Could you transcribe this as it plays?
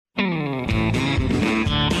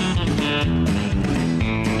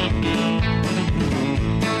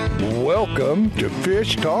Welcome to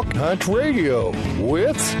Fish Talk Hunt Radio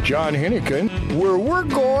with John Hennigan, where we're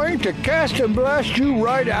going to cast and blast you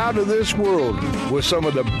right out of this world with some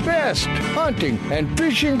of the best hunting and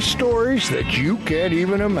fishing stories that you can't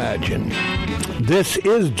even imagine. This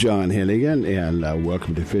is John Hennigan, and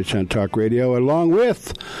welcome to Fish Hunt Talk Radio, along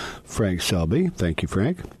with Frank Selby. Thank you,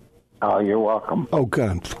 Frank. Oh, you're welcome. Oh, God,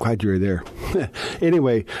 I'm glad you're there.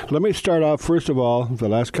 Anyway, let me start off, first of all, the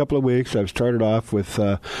last couple of weeks, I've started off with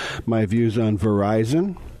my views on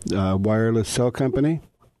Verizon, wireless cell company.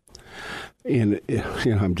 And,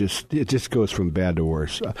 it just goes from bad to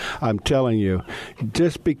worse. I'm telling you,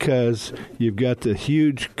 just because you've got the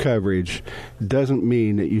huge coverage doesn't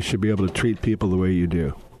mean that you should be able to treat people the way you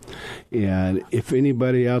do. And if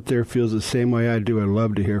anybody out there feels the same way I do, I'd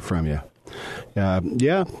love to hear from you.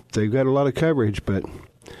 Yeah, they've got a lot of coverage, but,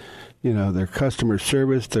 their customer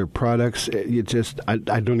service, their products,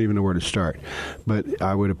 I don't even know where to start. But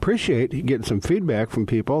I would appreciate getting some feedback from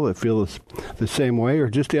people that feel the same way or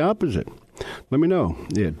just the opposite. Let me know.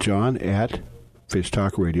 Yeah, John at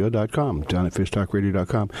fishtalkradio.com. John at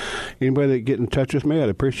fishtalkradio.com. Anybody that get in touch with me, I'd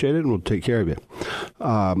appreciate it, and we'll take care of you.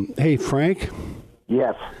 Hey, Frank?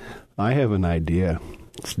 Yes. I have an idea.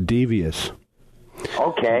 It's devious.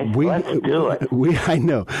 Okay, let's do it. I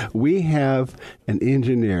know. We have an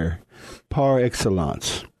engineer par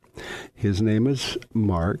excellence. His name is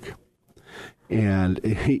Mark, and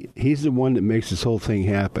he's the one that makes this whole thing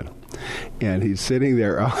happen. And he's sitting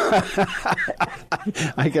there. I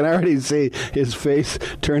can already see his face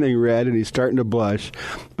turning red, and he's starting to blush.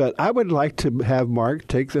 But I would like to have Mark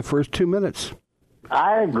take the first 2 minutes.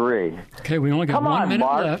 I agree. Okay, we only got 1 minute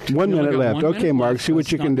left. 1 minute left. Okay, Mark, see what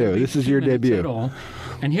you can do. This is your debut.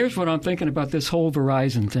 And here's what I'm thinking about this whole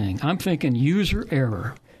Verizon thing. I'm thinking user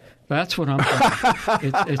error. That's what I'm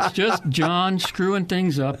thinking. It's just John screwing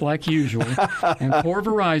things up like usual, and poor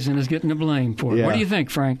Verizon is getting the blame for it. Yeah. What do you think,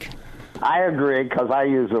 Frank? I agree, because I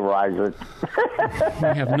use Verizon.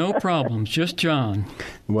 We have no problems, just John.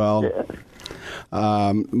 Well... Yeah.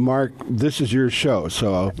 Mark, this is your show,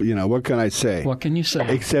 so, what can I say? What can you say?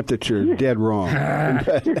 Except that you're dead wrong. How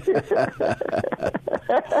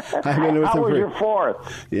was your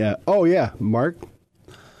fourth? Yeah. Oh, yeah. Mark?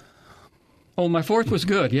 Oh, my fourth was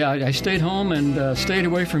good. Yeah, I stayed home and stayed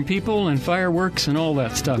away from people and fireworks and all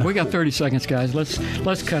that stuff. We got 30 seconds, guys. Let's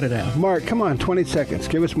cut it out. Mark, come on, 20 seconds.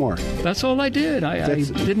 Give us more. That's all I did. I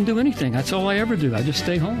didn't do anything. That's all I ever do. I just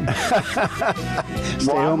stay home.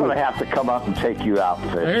 I'm going to have to come up and take you out.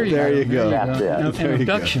 There you go. That's it. An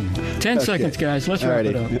abduction. 10 seconds, guys. Let's wrap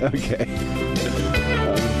it up. Okay.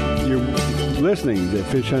 You're listening to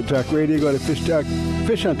Fish Hunt Talk Radio. Go to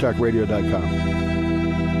fishhunttalkradio.com.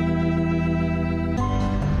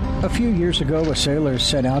 A few years ago, a sailor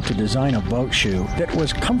set out to design a boat shoe that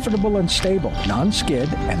was comfortable and stable, non-skid,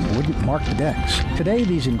 and wouldn't mark the decks. Today,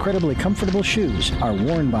 these incredibly comfortable shoes are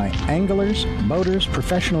worn by anglers, boaters,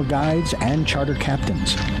 professional guides, and charter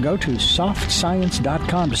captains. Go to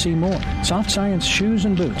softscience.com to see more. Soft Science shoes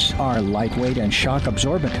and boots are lightweight and shock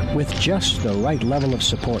absorbent with just the right level of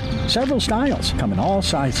support. Several styles come in all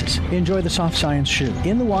sizes. Enjoy the Soft Science shoe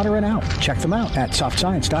in the water and out. Check them out at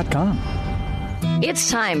softscience.com.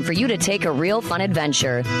 It's time for you to take a real fun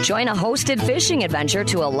adventure. Join a hosted fishing adventure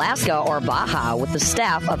to Alaska or Baja with the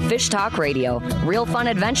staff of Fish Talk Radio. Real Fun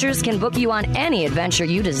Adventures can book you on any adventure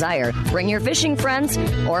you desire. Bring your fishing friends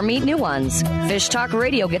or meet new ones. Fish Talk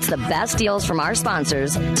Radio gets the best deals from our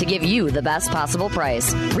sponsors to give you the best possible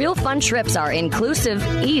price. Real Fun trips are inclusive,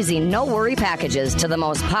 easy, no-worry packages to the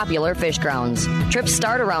most popular fish grounds. Trips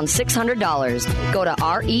start around $600. Go to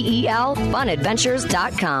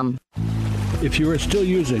REELfunadventures.com. If you are still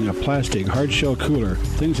using a plastic hard-shell cooler,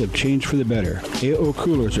 things have changed for the better. AO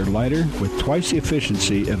coolers are lighter with twice the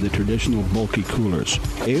efficiency of the traditional bulky coolers.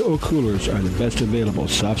 AO coolers are the best available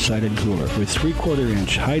soft-sided cooler with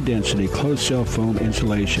 3/4-inch high-density closed-cell foam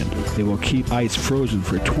insulation. They will keep ice frozen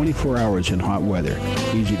for 24 hours in hot weather.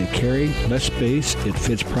 Easy to carry, less space, it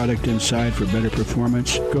fits product inside for better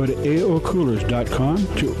performance. Go to aocoolers.com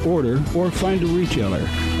to order or find a retailer.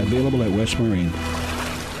 Available at West Marine.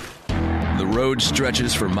 The road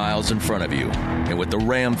stretches for miles in front of you, and with the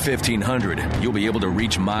Ram 1500, you'll be able to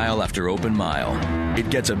reach mile after open mile. It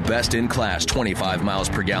gets a best-in-class 25 miles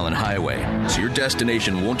per gallon highway, so your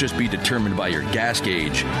destination won't just be determined by your gas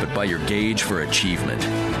gauge, but by your gauge for achievement.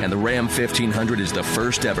 And the Ram 1500 is the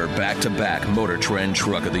first ever back-to-back Motor Trend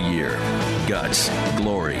Truck of the Year. Guts,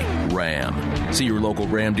 glory, Ram. See your local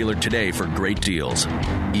Ram dealer today for great deals.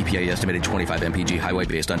 EPA estimated 25 mpg highway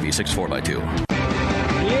based on V6 4x2.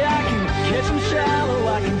 Yeah, I can catch them shallow,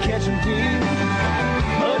 I can catch them deep.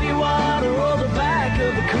 Muddy water or the back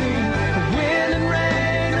of the creek. The wind and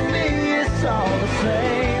rain to me, it's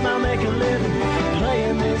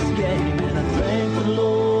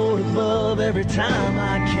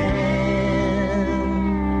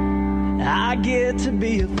I get to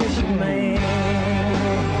be a fishing man.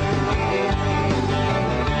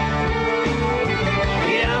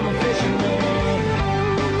 Yeah, I'm a fishing man.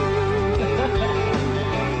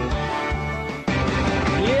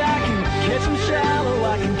 Yeah, I can catch them shallow,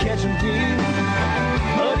 I can catch them deep.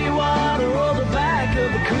 Muddy water or the back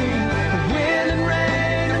of the creek. Wind and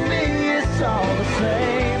rain to me, it's all the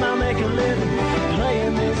same. I make a living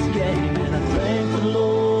playing this game, and I thank the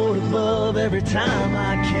Lord above every time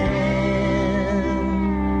I can.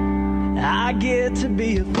 I get to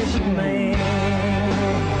be a fishing man.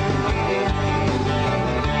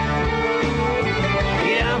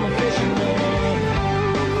 Yeah, I'm a fishing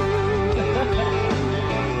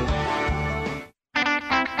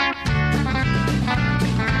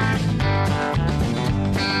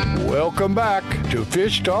man. Welcome back to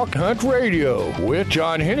Fish Talk Hunt Radio with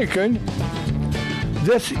John Hennigan.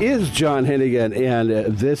 This is John Hennigan, and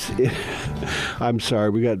this is, I'm sorry,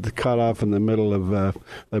 we got caught off in the middle of the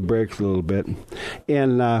breaks a little bit.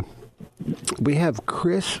 And we have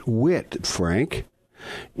Chris Witt, Frank.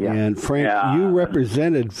 Yeah. And Frank, you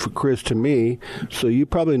represented Chris to me, so you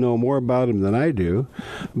probably know more about him than I do.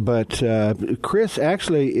 But Chris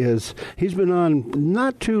actually he's been on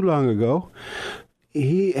not too long ago.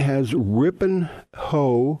 He has Rip-n'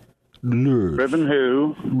 Hoe lures. Rip-n'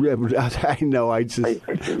 Hoe. I know.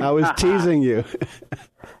 I was teasing you.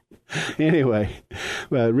 Anyway,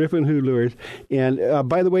 Rip-n' Hoe lures. And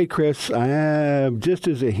by the way, Chris, just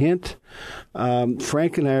as a hint,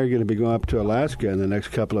 Frank and I are going to be going up to Alaska in the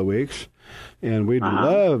next couple of weeks, and we'd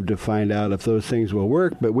love to find out if those things will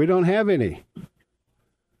work, but we don't have any.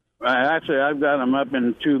 Actually, I've got them up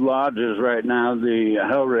in 2 lodges right now, the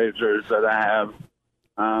Hellraisers that I have.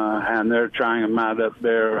 And they're trying them out up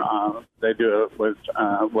there. They do it with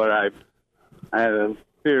what I had a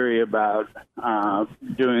theory about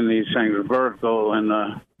doing these things vertical in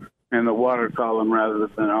the water column rather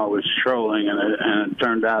than always trolling, and it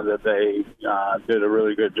turned out that they did a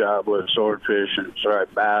really good job with swordfish and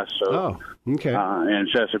striped bass. So, okay. In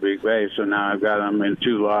Chesapeake Bay, so now I've got them in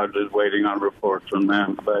 2 lodges waiting on reports from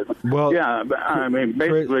them. But I mean,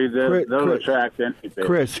 basically they'll attract any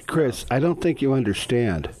fish. Chris, I don't think you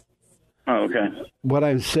understand. Oh, okay. What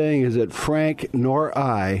I'm saying is that Frank nor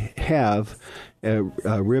I have a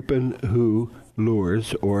Rip-n' Hoe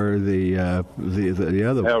lures or the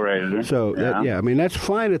other Hellraiser. So I mean that's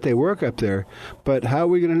fine that they work up there, but how are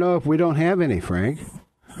we going to know if we don't have any, Frank?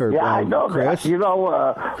 Or, I know Chris? that. You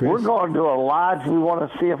know, we're going to a lodge. We want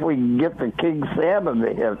to see if we can get the king salmon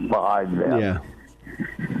to hit behind them. Yeah.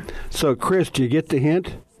 So, Chris, do you get the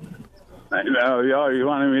hint? No, you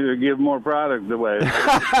wanted me to give more product away. Just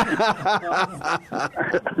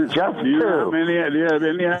do you have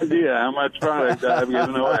any idea how much product I've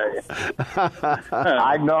given away?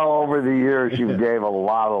 I know over the years you gave a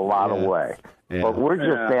lot away. Yeah. But we're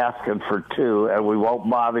just asking for 2, and we won't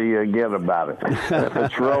bother you again about it. And if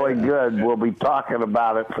it's really good, we'll be talking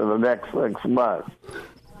about it for the next 6 months.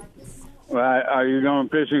 Well, are you going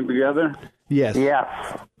fishing together? Yes. Yes.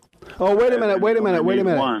 Oh, wait a minute.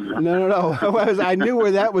 No. I knew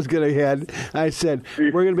where that was going to head. I said,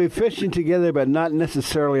 we're going to be fishing together, but not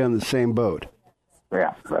necessarily on the same boat.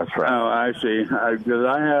 Yeah, that's right. Oh, I see. Because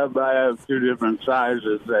I have 2 different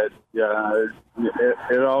sizes that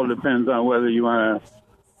it all depends on whether you want to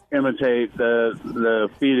imitate the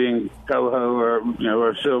feeding coho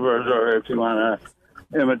or silvers, or if you want to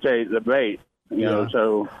imitate the bait. You know,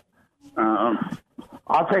 so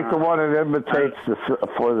I'll take the one that imitates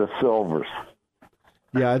for the silvers.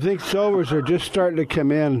 Yeah, I think silvers are just starting to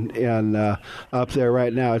come in and up there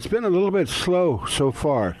right now. It's been a little bit slow so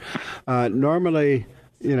far. Normally,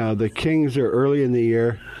 the kings are early in the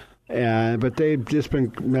year, but they've just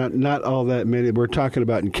been not all that many. We're talking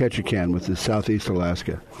about in Ketchikan with the Southeast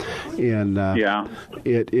Alaska, and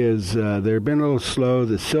it is they've been a little slow.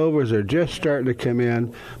 The silvers are just starting to come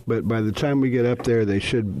in, but by the time we get up there, they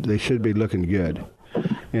should be looking good.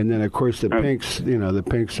 And then, of course, the pinks, the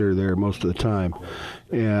pinks are there most of the time.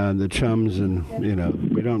 And the chums, and,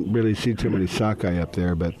 we don't really see too many sockeye up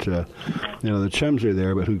there, but, the chums are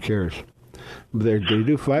there, but who cares? They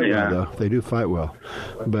do fight well, though. They do fight well.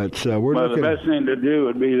 But we're looking... the best thing to do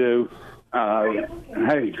would be to,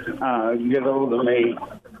 get hold of me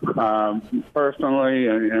personally,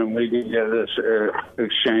 and we can get this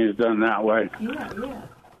exchange done that way.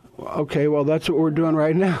 Okay, well, that's what we're doing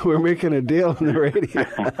right now. We're making a deal on the radio.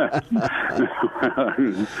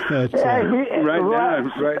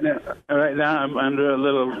 Right now, I'm under a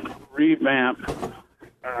little revamp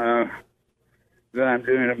that I'm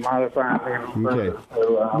doing to modify them. Okay.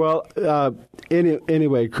 So,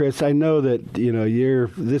 Anyway, Chris, I know that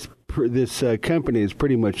this company is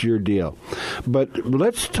pretty much your deal, but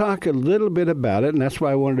let's talk a little bit about it, and that's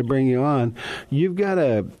why I wanted to bring you on. You've got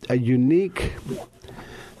a unique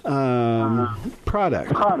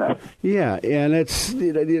product. Yeah, and it's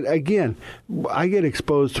again, I get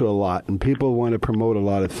exposed to a lot, and people want to promote a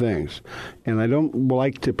lot of things, and I don't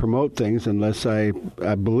like to promote things unless I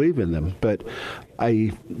believe in them. But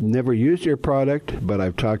I never used your product, but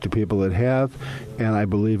I've talked to people that have, and I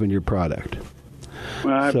believe in your product.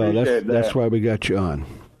 Well, I appreciate that's why we got you on.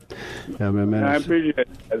 I appreciate it.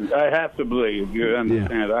 I have to believe. You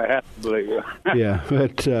understand? Yeah. I have to believe. Yeah,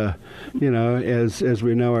 but as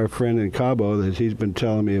we know, our friend in Cabo, that he's been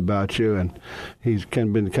telling me about you, and he's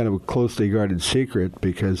been kind of a closely guarded secret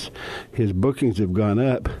because his bookings have gone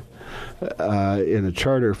up in the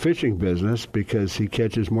charter fishing business because he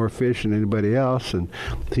catches more fish than anybody else, and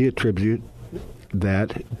he attributes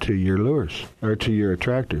that to your lures or to your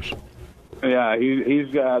attractors. Yeah,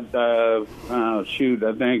 he's got I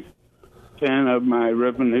think 10 of my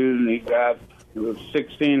ripping hoos, and he got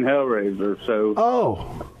 16 Hellraisers. So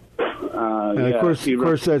of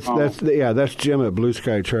course that's Jim at Blue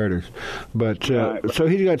Sky Charters, but so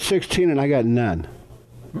he's got 16 and I got none.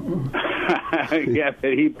 Yeah,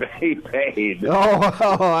 but he paid.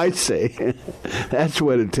 Oh, I see. That's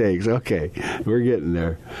what it takes. Okay, we're getting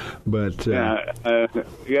there, but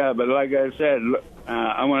but like I said,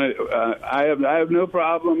 I want to. I have no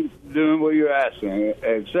problem doing what you're asking,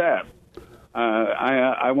 except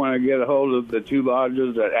I want to get a hold of the 2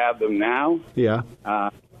 lodges that have them now. Yeah.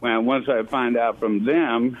 And once I find out from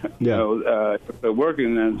them, if they're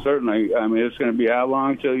working, then certainly. I mean, it's going to be how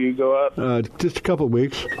long till you go up? Just a couple of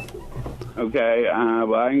weeks. Okay.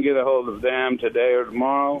 Well, I can get a hold of them today or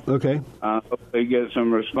tomorrow. Okay. Hopefully get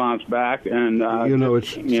some response back, and so you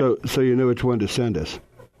know which one to send us.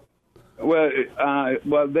 Well,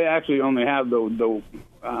 they actually only have the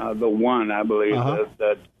one, I believe,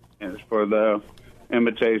 that is for the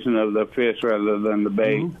imitation of the fish rather than the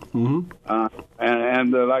bait.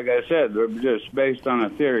 And like I said, they're just based on a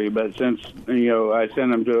theory. But since I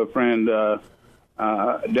sent them to a friend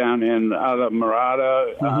down in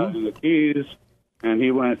Islamorada in the Keys, and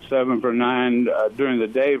he went 7 for 9 during the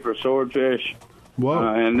day for swordfish.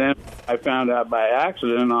 Whoa. And then I found out by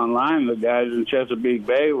accident online the guys in Chesapeake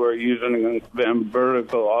Bay were using them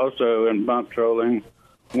vertical also in bump trolling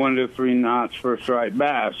 1 to 3 knots for striped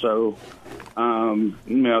bass. So,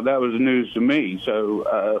 that was news to me. So,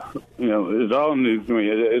 it's all news to me.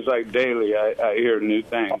 It's like daily I hear new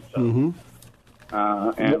things. So.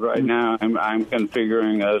 And right now I'm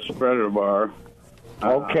configuring a spreader bar.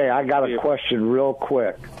 Okay, I got a question real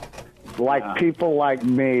quick. Like people like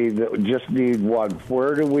me that just need one,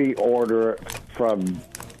 where do we order it from?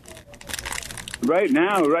 Right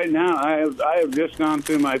now, I have just gone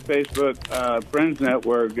through my Facebook Friends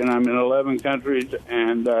Network, and I'm in 11 countries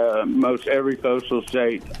and most every coastal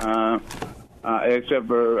state except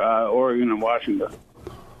for Oregon and Washington.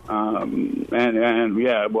 And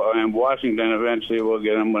Washington eventually will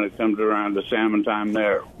get them when it comes around to salmon time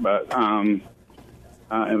there. But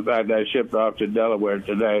in fact, I shipped off to Delaware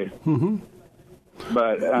today.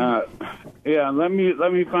 But let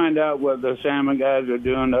me find out what the salmon guys are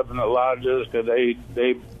doing up in the lodges, because they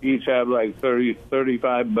each have like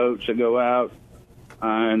 35 boats to go out.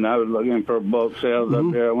 And I was looking for bulk sales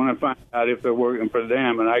up there. I want to find out if they're working for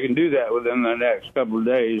them, and I can do that within the next couple of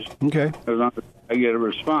days. Okay. As long as I get a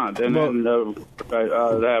response, and then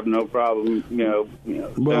I have no problem,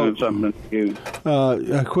 sending something to you.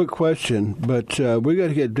 A quick question, but we got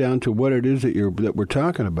to get down to what it is that we're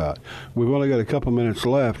talking about. We've only got a couple minutes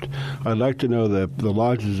left. I'd like to know the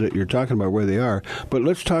lodges that you're talking about, where they are, but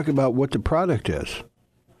let's talk about what the product is.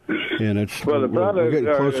 And the product we're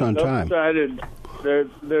getting close on time.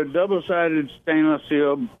 They're double-sided stainless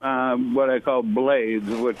steel, what I call blades,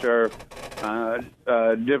 which are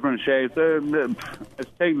different shapes.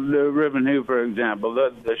 Let's take the ribbon hoop, for example.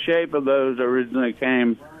 The shape of those originally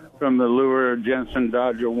came from the lure Jensen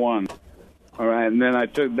Dodger 1. All right, and then I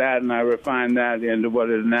took that and I refined that into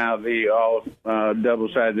what is now the all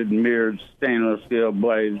double-sided mirrored stainless steel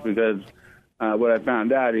blades, because what I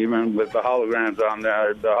found out, even with the holograms on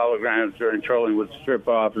there, the holograms during trolling would strip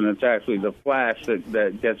off, and it's actually the flash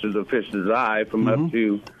that catches a fish's eye from up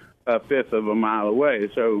to a fifth of a mile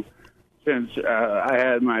away. So since I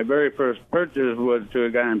had my very first purchase was to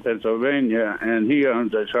a guy in Pennsylvania, and he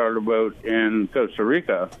owns a charter boat in Costa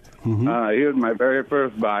Rica. He was my very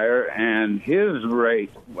first buyer, and his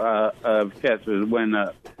rate of catches went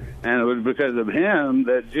up. And it was because of him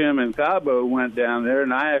that Jim and Cabo went down there,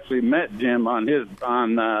 and I actually met Jim on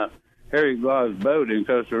Harry Glau's boat in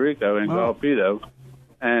Costa Rica in Galpito.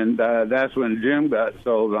 And that's when Jim got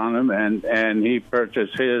sold on him, and he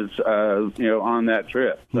purchased his, on that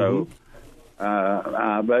trip. So,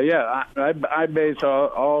 but yeah, I base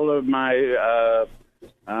all of my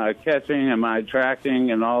catching and my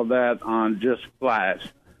tracking and all that on just flash,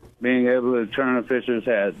 being able to turn a fish's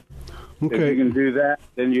head. Okay. If you can do that,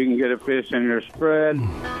 then you can get a fish in your spread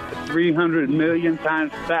 300 million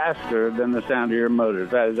times faster than the sound of your motor.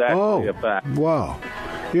 That is actually a fact. Wow.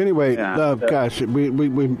 Anyway, gosh,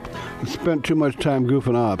 we spent too much time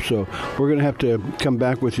goofing off, so we're going to have to come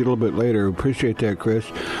back with you a little bit later. Appreciate that, Chris.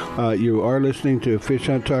 You are listening to Fish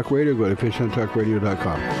Hunt Talk Radio. Go to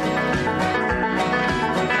fishhunttalkradio.com.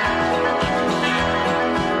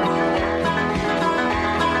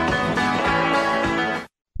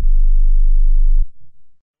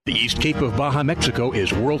 The East Cape of Baja, Mexico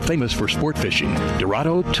is world famous for sport fishing.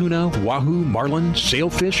 Dorado, tuna, wahoo, marlin,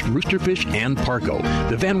 sailfish, roosterfish, and pargo.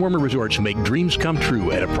 The Van Wormer Resorts make dreams come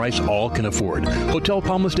true at a price all can afford. Hotel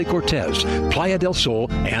Palmas de Cortez, Playa del Sol,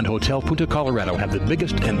 and Hotel Punta Colorado have the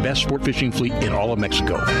biggest and best sport fishing fleet in all of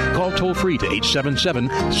Mexico. Call toll-free to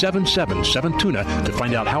 877-777-TUNA to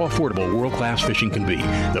find out how affordable world-class fishing can be.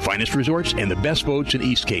 The finest resorts and the best boats in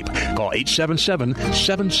East Cape. Call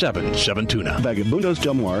 877-777-TUNA. Vagabundos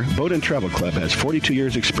Del Mar Boat and Travel Club has 42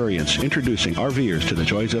 years experience introducing RVers to the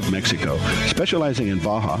joys of Mexico. Specializing in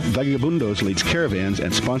Baja, Vagabundos leads caravans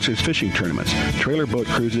and sponsors fishing tournaments, trailer boat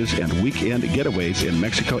cruises, and weekend getaways in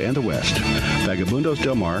Mexico and the West. Vagabundos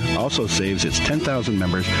Del Mar also saves its 10,000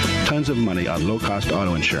 members tons of money on low-cost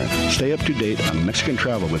auto insurance. Stay up to date on Mexican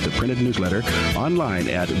travel with the printed newsletter online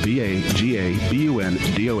at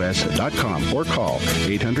vagabundos.com or call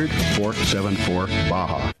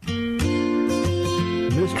 800-474-BAJA.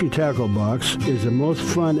 Mystery Tackle Box is the most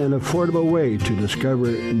fun and affordable way to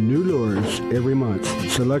discover new lures every month.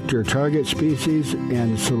 Select your target species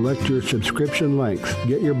and select your subscription length.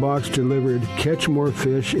 Get your box delivered. Catch more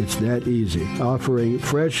fish. It's that easy. Offering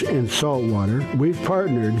fresh and salt water, we've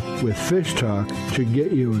partnered with Fish Talk to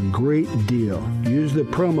get you a great deal. Use the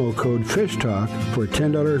promo code Fish Talk for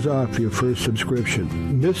 $10 off your first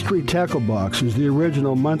subscription. Mystery Tackle Box is the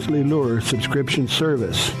original monthly lure subscription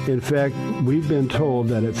service. In fact, we've been told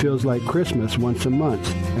that it feels like Christmas once a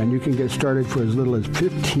month, and you can get started for as little as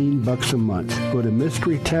 $15 a month. Go to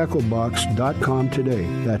MysteryTackleBox.com today.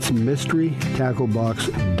 That's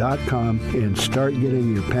MysteryTackleBox.com and start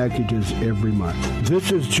getting your packages every month.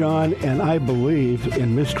 This is John, and I believe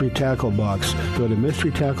in Mystery Tackle Box. Go to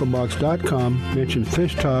MysteryTackleBox.com, mention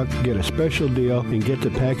Fish Talk, get a special deal, and get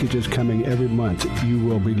the packages coming every month. You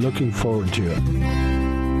will be looking forward to it.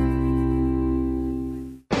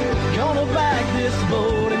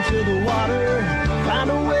 Boat into the water, find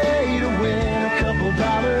a way to win a couple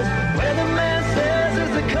dollars. Where the man says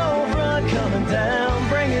there's a cold front coming down,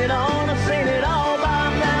 bring it on, I've seen it all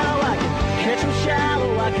by now. I can catch them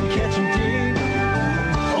shallow, I can catch them deep,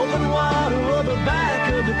 open water or the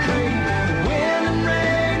back of the creek. Wind and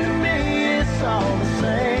rain to me, it's all the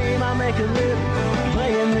same. I make a living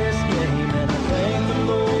playing this game, and I thank the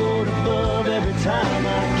Lord above every time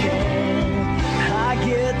I can. I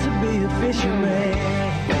get to be a fisherman.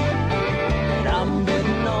 I'm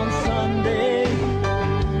betting on Sunday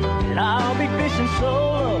that I'll be fishing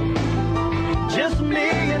solo, just me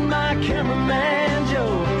and my cameraman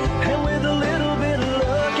Joe, and with a little bit of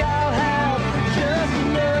luck I'll have just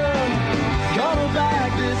enough. Gonna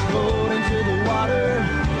back this boat into the water,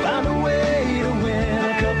 find a way to win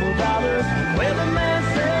a couple dollars. Where the man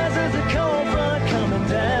says there's a cold front coming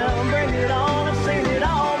down, bring it on, I've seen it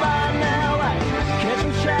all by now. I can catch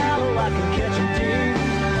them shallow, I can catch them deep,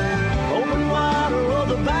 open water or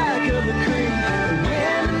the back of the creek.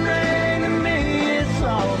 Wind and rain to me, it's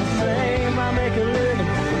all the same. I make a living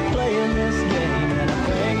playing this game, and I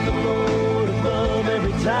thank the Lord above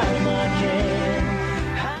every time I can.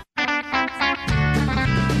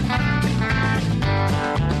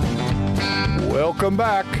 Welcome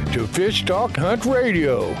back to Fish Talk Hunt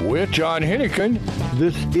Radio with John Hennigan.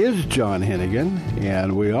 This is John Hennigan,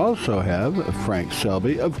 and we also have Frank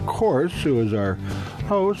Selby, of course, who is our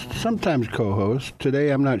host, sometimes co-host.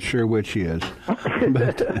 Today, I'm not sure which he is.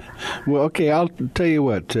 But, well, okay, I'll tell you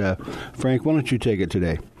what, Frank, why don't you take it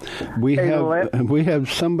today? We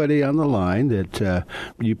have somebody on the line that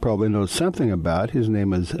you probably know something about. His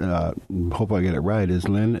name is, hope I get it right, is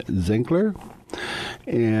Len Zinkler.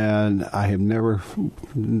 And I have never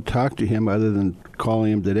talked to him other than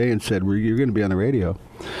calling him today and said, you're going to be on the radio.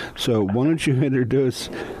 So why don't you introduce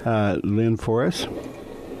Len for us?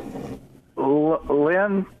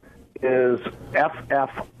 Len is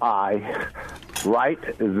FFI, right?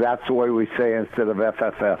 That's the way we say instead of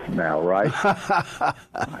FFF now, right?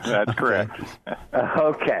 That's correct.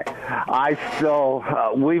 Okay. I still,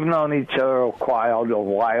 we've known each other a while.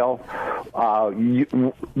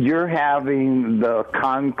 You're having the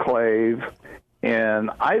conclave in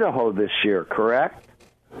Idaho this year, correct?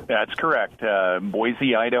 That's correct.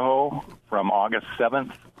 Boise, Idaho, from August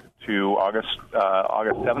 7th to August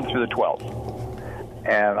 7th through the 12th.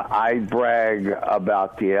 And I brag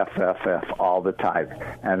about the FFF all the time,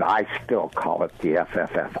 and I still call it the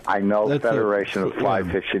FFF. I know that's Federation of Fly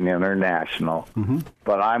Fishing International,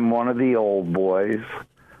 but I'm one of the old boys,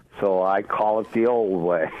 so I call it the old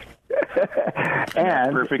way.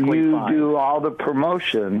 And you fine. Do all the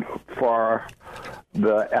promotion for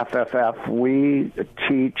the FFF. We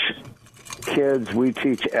teach kids, we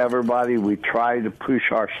teach everybody, we try to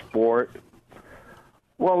push our sport.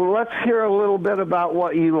 Well, let's hear a little bit about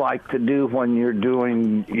what you like to do when you're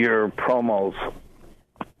doing your promos.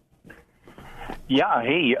 Yeah,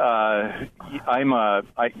 hey, I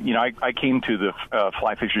came to the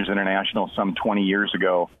Fly Fishers International some 20 years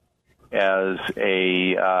ago as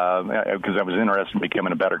because I was interested in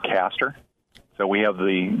becoming a better caster. So we have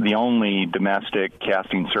the only domestic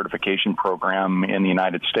casting certification program in the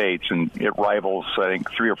United States, and it rivals, I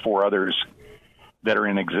think, 3 or 4 others that are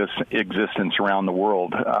in existence around the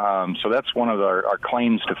world. So that's one of our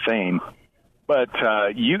claims to fame. But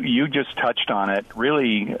you just touched on it.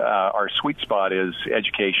 Really, our sweet spot is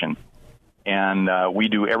education. And we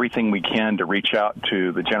do everything we can to reach out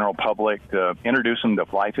to the general public, to introduce them to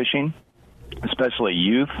fly fishing, especially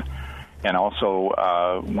youth. And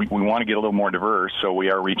also, we want to get a little more diverse, so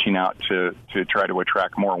we are reaching out to try to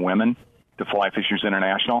attract more women to Fly Fishers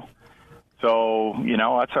International. So,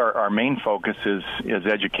 that's our main focus is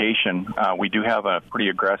education. We do have a pretty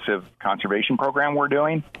aggressive conservation program we're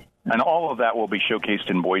doing, and all of that will be showcased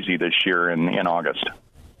in Boise this year in August.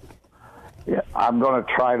 Yeah, I'm going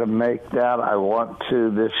to try to make that. I want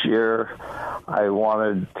to this year. I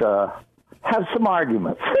wanted to have some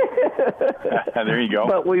arguments. There you go.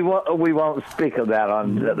 But we won't speak of that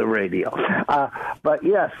on the radio. But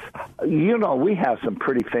yes, we have some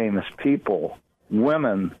pretty famous people,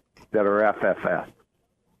 women that are FFF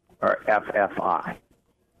or FFI.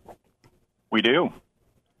 We do.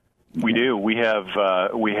 We do. We have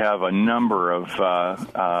a number of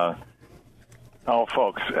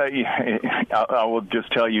folks. I will just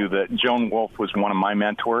tell you that Joan Wolf was one of my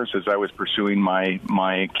mentors as I was pursuing my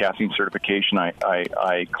casting certification.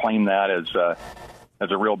 I claim that as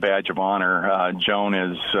a real badge of honor. Joan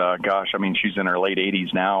is, she's in her late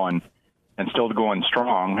 80s now and still going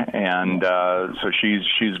strong, and so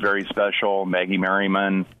she's very special. Maggie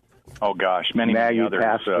Merriman, many others.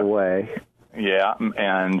 Passed away. Yeah,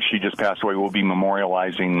 and she just passed away. We'll be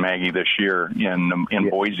memorializing Maggie this year in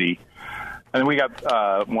Boise. And we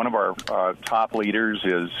got one of our top leaders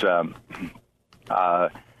is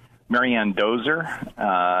Marianne Dozer,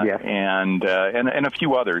 and a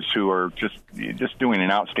few others who are just doing an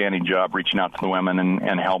outstanding job reaching out to the women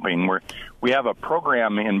and helping. We have a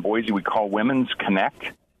program in Boise we call Women's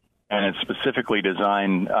Connect, and it's specifically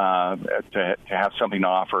designed to have something to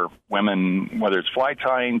offer women, whether it's fly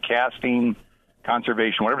tying, casting,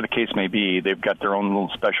 conservation, whatever the case may be. They've got their own little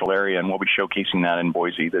special area, and we'll be showcasing that in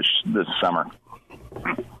Boise this summer.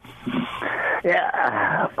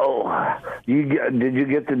 Yeah. Oh, did you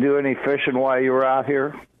get to do any fishing while you were out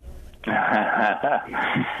here? As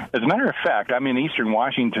a matter of fact, I'm in Eastern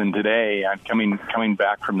Washington today. I'm coming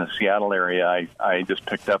back from the Seattle area. I just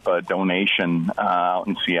picked up a donation out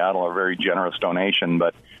in Seattle, a very generous donation.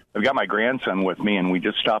 But I've got my grandson with me, and we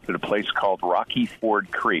just stopped at a place called Rocky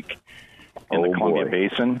Ford Creek in the Columbia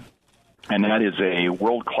Basin. And that is a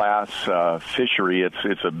world-class fishery.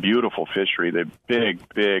 It's a beautiful fishery. The big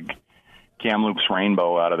Kamloops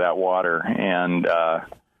rainbow out of that water, and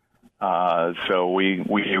so we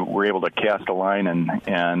were able to cast a line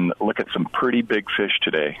and look at some pretty big fish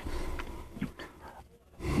today.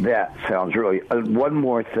 That sounds really. One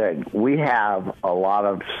more thing, we have a lot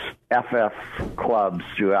of FF clubs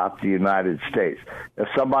throughout the United States. If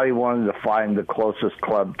somebody wanted to find the closest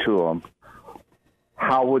club to them,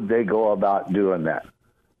 how would they go about doing that?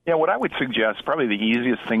 Yeah, what I would suggest, probably the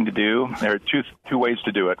easiest thing to do, there are two ways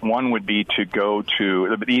to do it. One would be to go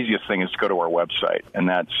to, the easiest thing is to go to our website, and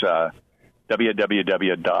that's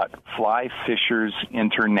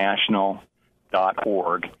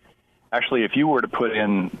www.flyfishersinternational.org. Actually, if you were to put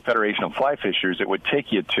in Federation of Fly Fishers, it would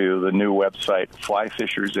take you to the new website,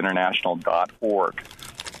 flyfishersinternational.org.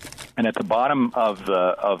 And at the bottom of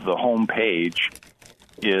the home page,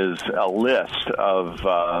 is a list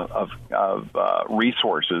of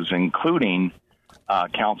resources, including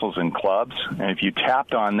councils and clubs. And if you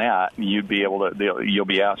tapped on that, you'll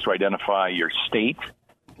be asked to identify your state,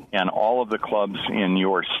 and all of the clubs in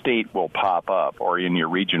your state will pop up, or in your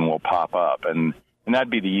region will pop up, and that'd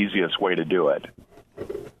be the easiest way to do it.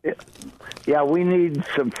 Yeah, we need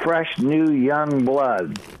some fresh, new, young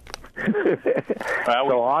blood.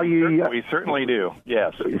 We certainly do,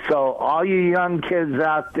 yes. So all you young kids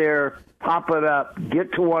out there, pop it up,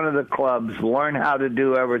 get to one of the clubs, learn how to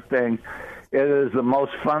do everything. It is the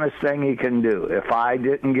most funnest thing you can do. If I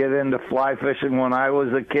didn't get into fly fishing when I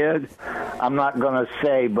was a kid, I'm not going to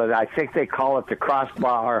say, but I think they call it the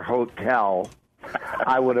Crossbar Hotel.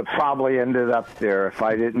 I would have probably ended up there if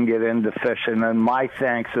I didn't get into fishing. And my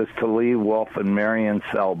thanks is to Lee Wolf and Marion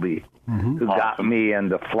Selby, who got me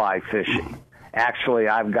into fly fishing. Actually,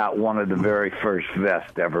 I've got one of the very first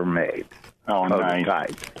vests ever made. Oh, nice.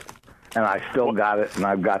 And I still got it, and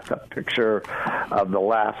I've got the picture of the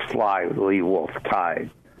last fly Lee Wolf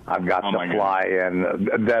tied. I've got the fly, and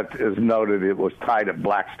that is noted. It was tied at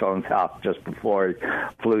Blackstone's house just before he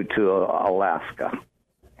flew to Alaska.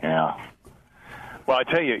 Yeah. Well, I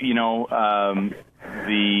tell you,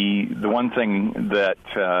 the one thing that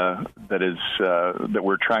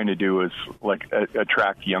we're trying to do is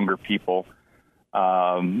attract younger people.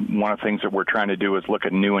 One of the things that we're trying to do is look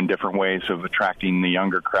at new and different ways of attracting the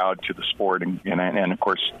younger crowd to the sport, and of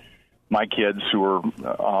course, my kids who are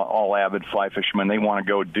all avid fly fishermen, they want to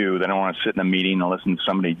go do. They don't want to sit in a meeting and listen to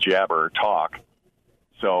somebody jabber or talk.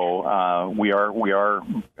 So we are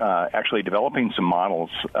actually developing some models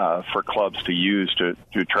for clubs to use to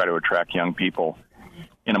try to attract young people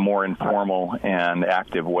in a more informal and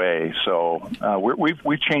active way. So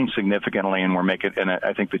we've changed significantly, and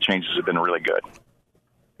I think the changes have been really good.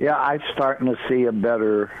 Yeah, I'm starting to see a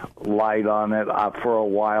better light on it. For a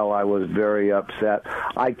while, I was very upset.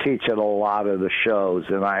 I teach at a lot of the shows,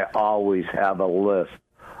 and I always have a list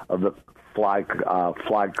of the fly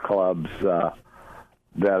clubs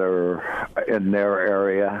that are in their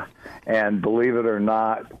area. And believe it or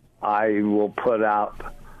not, I will put out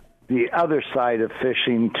the other side of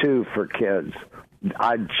fishing, too, for kids.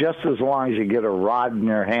 Just as long as you get a rod in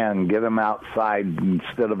your hand, get them outside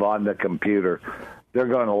instead of on the computer, they're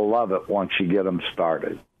going to love it once you get them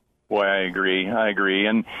started. Boy, I agree.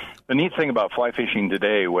 And the neat thing about fly fishing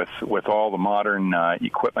today, with all the modern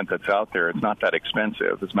equipment that's out there, it's not that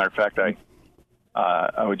expensive. As a matter of fact, I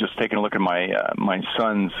was just taking a look at my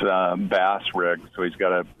son's bass rig. So he's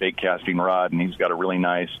got a bait casting rod, and he's got a really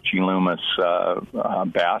nice G. Loomis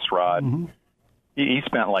bass rod. Mm-hmm. He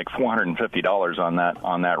spent like $450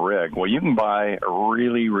 on that rig. Well, you can buy a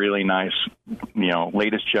really, really nice,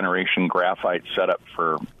 latest generation graphite setup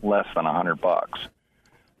for less than $100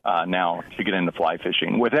 now to get into fly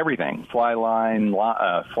fishing with everything: fly line,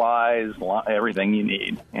 flies, everything you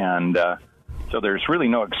need. And so there's really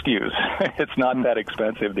no excuse. It's not that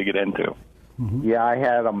expensive to get into. Mm-hmm. Yeah, I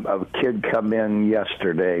had a kid come in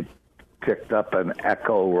yesterday, picked up an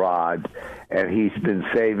Echo rod, and he's been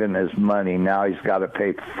saving his money. Now he's got to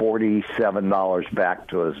pay $47 back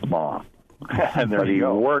to his mom. But he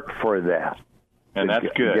worked for that. And that's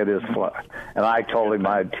good. Get his fly. And I told him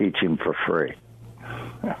I'd teach him for free.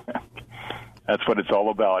 That's what it's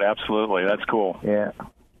all about. Absolutely. That's cool. Yeah.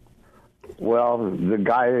 Well, the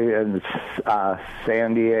guy in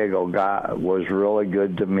San Diego was really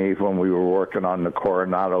good to me when we were working on the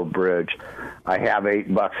Coronado Bridge. I have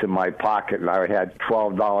 $8 in my pocket, and I had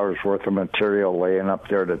 $12 worth of material laying up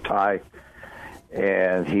there to tie.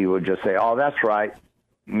 And he would just say, "Oh, that's right."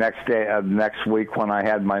 Next week when I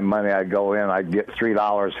had my money, I'd go in, I'd get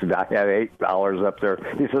 $3, and I had $8 up there.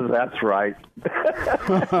 He says, "That's right."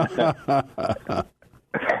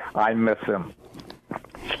 I miss him.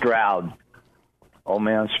 Stroud. Old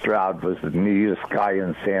man Stroud was the neatest guy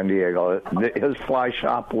in San Diego. His fly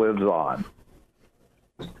shop lives on.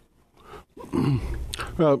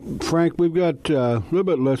 Well, Frank, we've got a little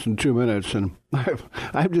bit less than 2 minutes, and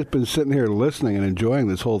I've just been sitting here listening and enjoying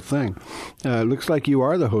this whole thing. It looks like you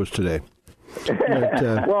are the host today.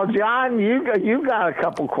 But, well, John, you got a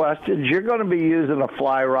couple questions. You're going to be using a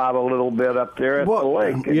fly rod a little bit up there at the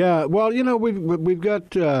lake. Yeah, well,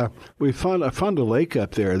 we found a lake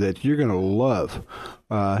up there that you're going to love.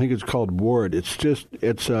 I think it's called Ward. It's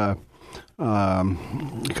kind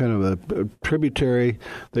of a tributary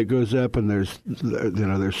that goes up, and there's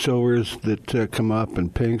silvers that come up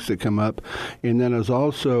and pinks that come up, and then there's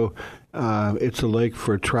also it's a lake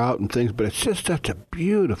for trout and things, but it's just such a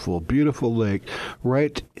beautiful, beautiful lake,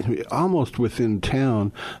 right almost within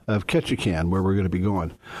town of Ketchikan, where we're going to be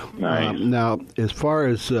going. Nice. Now, as far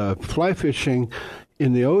as fly fishing,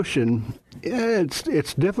 in the ocean,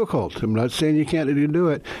 it's difficult. I'm not saying you can't do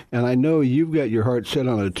it, and I know you've got your heart set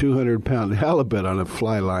on a 200-pound halibut on a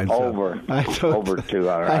fly line. So over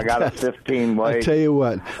 200. I got a 15 weight. I tell you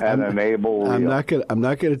what, and an able reel. I'm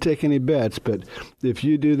not going to take any bets, but if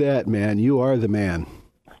you do that, man, you are the man.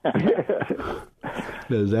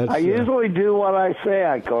 I usually do what I say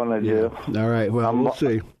I'm going to do. All right. Well, we'll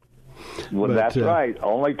see. Well, but, that's right.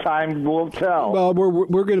 Only time will tell. Well,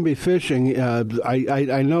 we're going to be fishing. I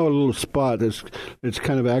know a little spot. It's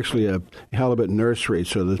kind of actually a halibut nursery,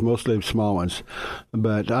 so there's mostly small ones.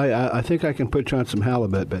 But I think I can put you on some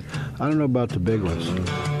halibut, but I don't know about the big ones.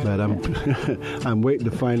 But I'm waiting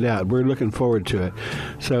to find out. We're looking forward to it.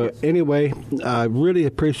 So anyway, I really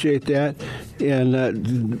appreciate that.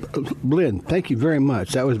 And Lynn, thank you very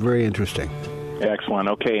much. That was very interesting. Excellent.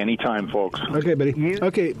 Okay, anytime, folks. Okay, buddy.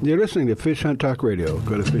 Okay, you're listening to Fish Hunt Talk Radio.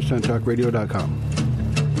 Go to fishhunttalkradio.com.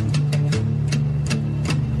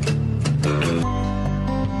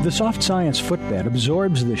 The Soft Science footbed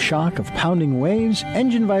absorbs the shock of pounding waves,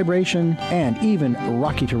 engine vibration, and even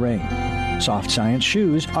rocky terrain. Soft Science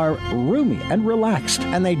shoes are roomy and relaxed,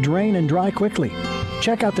 and they drain and dry quickly.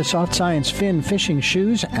 Check out the Soft Science Fin fishing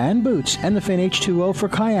shoes and boots and the Fin H2O for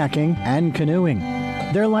kayaking and canoeing.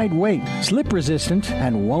 They're lightweight, slip-resistant,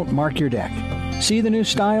 and won't mark your deck. See the new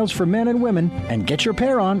styles for men and women and get your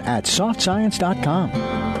pair on at softscience.com.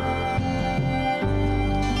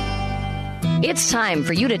 It's time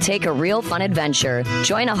for you to take a real fun adventure.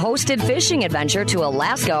 Join a hosted fishing adventure to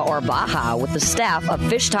Alaska or Baja with the staff of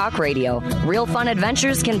Fish Talk Radio. Real Fun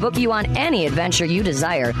Adventures can book you on any adventure you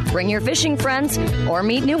desire. Bring your fishing friends or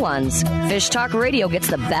meet new ones. Fish Talk Radio gets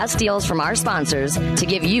the best deals from our sponsors to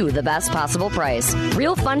give you the best possible price.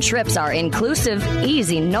 Real Fun trips are inclusive,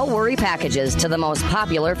 easy, no-worry packages to the most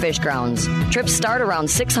popular fish grounds. Trips start around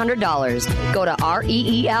 $600. Go to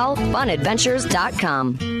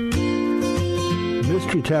REELfunadventures.com.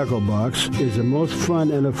 Mystery Tackle Box is the most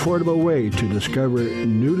fun and affordable way to discover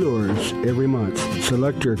new lures every month.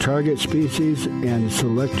 Select your target species and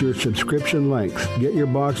select your subscription length. Get your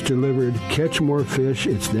box delivered. Catch more fish.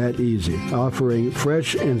 It's that easy. Offering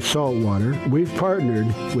fresh and salt water, we've partnered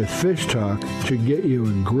with Fish Talk to get you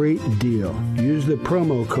a great deal. Use the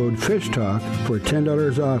promo code FISHTALK for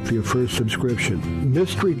 $10 off your first subscription.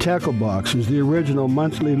 Mystery Tackle Box is the original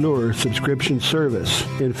monthly lure subscription service.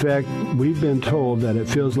 In fact, we've been told that it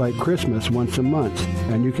feels like Christmas once a month,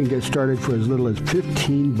 and you can get started for as little as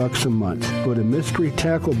 $15 a month. Go to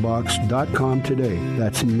mysterytacklebox.com today.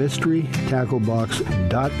 That's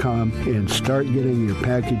mysterytacklebox.com and start getting your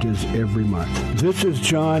packages every month. This is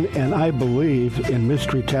John, and I believe in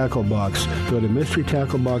Mystery Tackle Box. Go to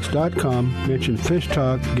mysterytacklebox.com, mention Fish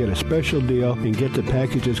Talk, get a special deal, and get the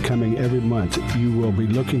packages coming every month. You will be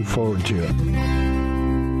looking forward to it.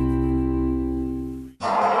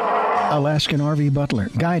 Alaskan RV Butler.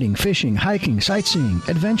 Guiding, fishing, hiking, sightseeing,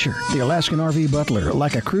 adventure. The Alaskan RV Butler.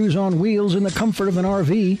 Like a cruise on wheels in the comfort of an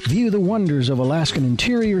RV, view the wonders of Alaskan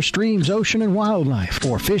interior, streams, ocean, and wildlife.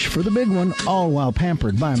 Or fish for the big one, all while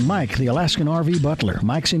pampered by Mike, the Alaskan RV Butler.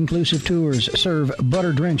 Mike's inclusive tours serve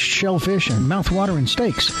butter-drenched shellfish and mouth-watering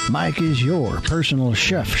steaks. Mike is your personal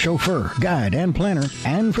chef, chauffeur, guide, and planner.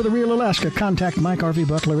 And for the real Alaska, contact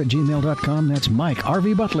MikeRVButler at gmail.com. That's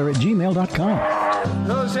MikeRVButler at gmail.com.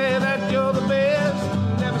 Don't say that you're the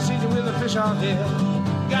best. Never seen you with a fish on here.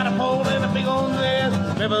 Got a pole and a big old net.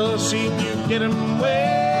 Never seen you get him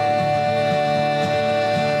wet.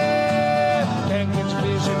 Can't get your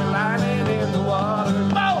fish in the line and in the water.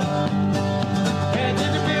 Oh! Can't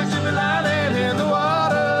get your fish in the line and in the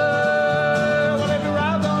water. Well, if your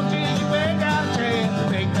rod's on G, you ain't got a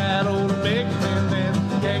chance. Take that old big fin then.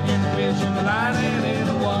 Can't get your fish in the line and in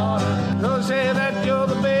the water. Don't say that you're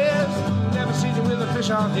the best. Fish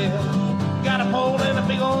on here. Got a pole and a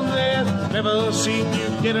big old net. Never seen you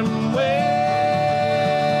get him wet.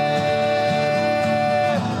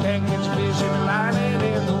 Can't get your fish in the line and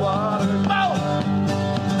in the water. Oh!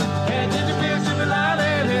 Can't get your fish in the line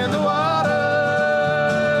and in the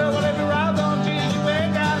water. Well, if your rod's on G, you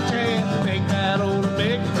ain't got a chance. Take that old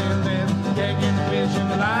big fin then. Can't get your fish in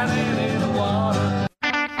the line and in the water.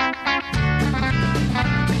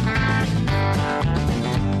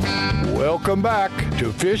 Welcome back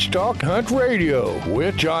to Fish Talk Hunt Radio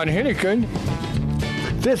with John Hennigan.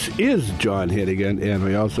 This is John Hennigan, and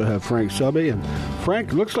we also have Frank Selby. And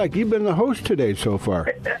Frank, looks like you've been the host today so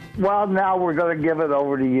far. Well, now we're going to give it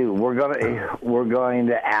over to you. We're going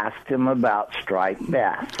to ask him about striped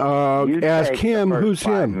bass. Ask him. Who's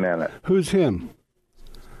him? Minutes. Who's him?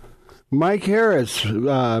 Mike Harris.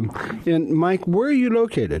 And Mike, where are you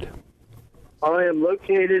located? I am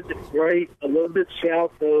located right a little bit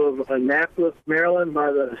south of Annapolis, Maryland,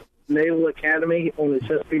 by the Naval Academy on the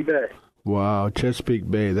Chesapeake Bay. Wow, Chesapeake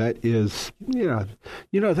Bay. That is,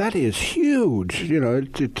 that is huge.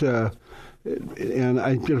 And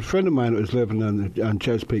a friend of mine was living on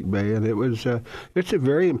Chesapeake Bay, and it's a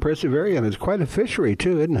very impressive area, and it's quite a fishery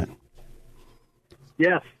too, isn't it?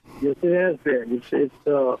 Yes, it has been.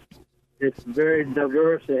 It's very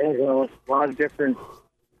diverse. It has a lot of different,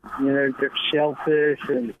 different shellfish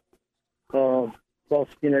and plus,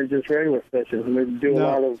 just regular fishing. We do a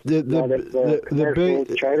lot of commercial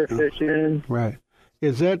charter fishing. Right.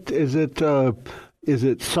 Is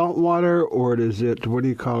it saltwater, or is it, what do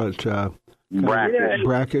you call it? Brackish.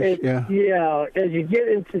 Brackish, yeah. Yeah, as you get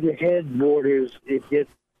into the headwaters, it gets,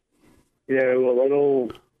 a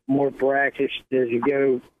little more brackish as you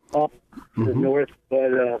go up to the north.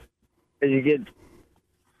 But as you get,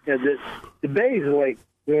 the bay is like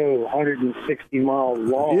 160 miles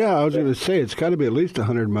long. Yeah, I was going to say it's got to be at least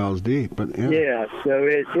 100 miles deep. But yeah, so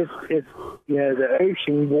it's the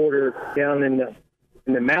ocean water down in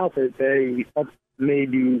the mouth of the bay, up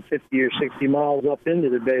maybe 50 or 60 miles up into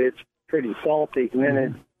the bay. It's pretty salty, and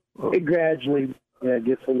then it gradually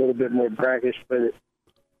gets a little bit more brackish, but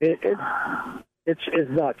it's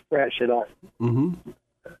not fresh at all. Mm-hmm.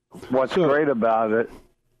 What's great about it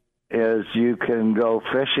is you can go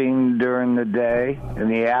fishing during the day. In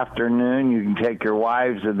the afternoon, you can take your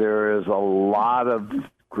wives, and there is a lot of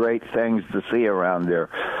great things to see around there.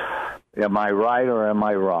 Am I right or am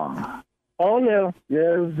I wrong? Oh, no.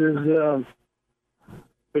 There's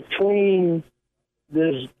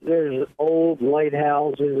there's old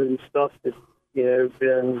lighthouses and stuff that,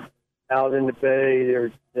 been out in the bay.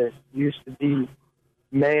 There used to be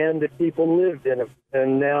manned that people lived in them,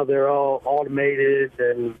 and now they're all automated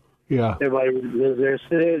and everybody lives there.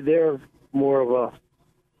 So they're more of a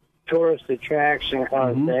tourist attraction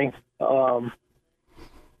kind of thing.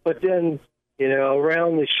 But then,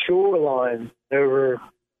 around the shoreline over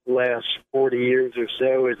the last 40 years or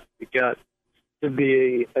so, it got to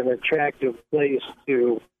be an attractive place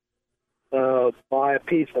to buy a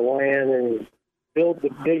piece of land and build the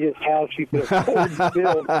biggest house you can afford to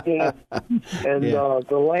build. And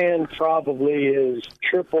the land probably is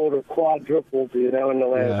tripled or quadrupled, in the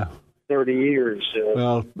last 30 years.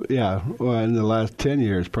 Well, in the last 10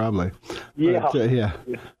 years probably. Yeah.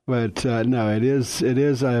 But no, it is.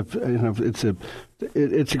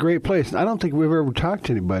 It's a great place. I don't think we've ever talked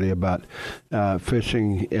to anybody about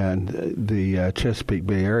fishing in the Chesapeake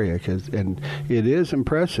Bay area, and it is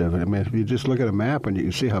impressive. I mean, if you just look at a map and you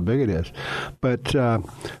can see how big it is. But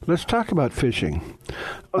let's talk about fishing.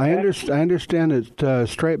 Okay. I understand that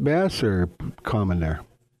striped bass are common there.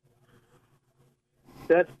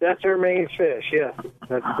 That's our main fish. Yeah,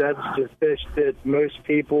 that's the fish that most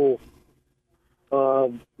people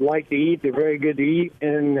like to eat. They're very good to eat,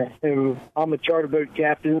 and I'm a charter boat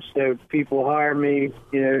captain, so people hire me,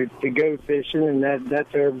 to go fishing, and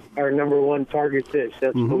that's our number one target fish.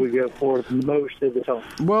 That's what we go for most of the time.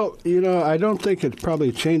 Well, I don't think it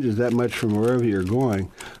probably changes that much from wherever you're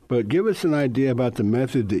going, but give us an idea about the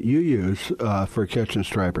method that you use for catching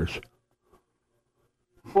stripers.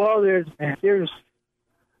 Well, there's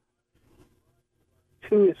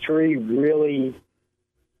 2 or 3 really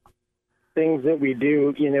things that we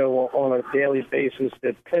do, on a daily basis,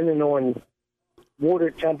 depending on water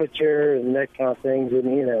temperature and that kind of things,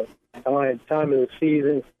 and time of the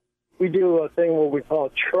season. We do a thing what we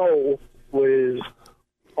call troll, which is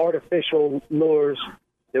artificial lures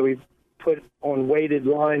that we put on weighted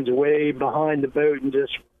lines way behind the boat and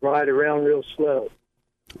just ride around real slow.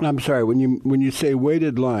 I'm sorry, when you say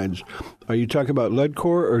weighted lines, are you talking about lead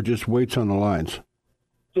core or just weights on the lines?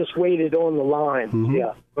 Just weighted on the line,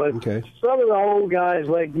 yeah. But some of the old guys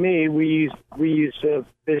like me, we used to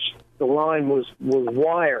fish. The line was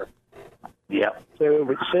wire, so it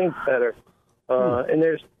would sink better. And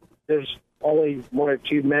there's only 1 or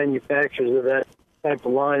 2 manufacturers of that type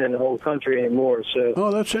of line in the whole country anymore.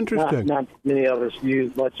 So that's interesting. Not many of us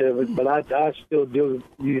use much of it, but I still do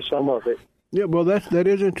use some of it. Yeah, well, that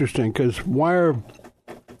is interesting because wire.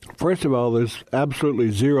 First of all, there's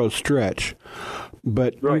absolutely zero stretch.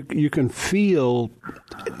 But you can feel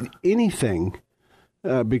anything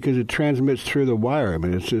because it transmits through the wire. I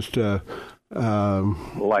mean, it's just like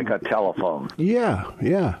a telephone. Yeah.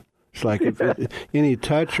 It's like any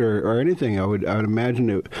touch or anything. I would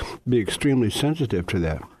imagine it would be extremely sensitive to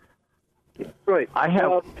that. Right. I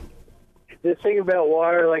have the thing about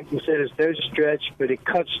wire, like you said, is there's a stretch, but it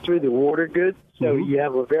cuts through the water good. So you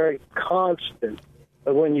have a very constant.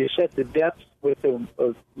 When you set the depth with you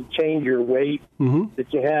change your weight that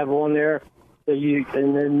you have on there, So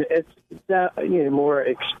and then it's that, more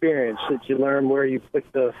experience that you learn where you put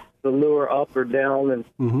the lure up or down, and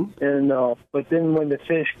but then when the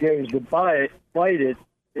fish goes to bite it,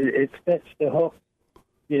 it fits the hook,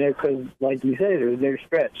 because like you say, there's no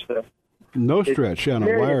stretch. So no stretch, on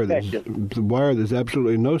a wire. There's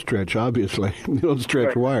absolutely no stretch. Obviously, you don't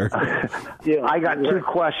stretch wire. I got two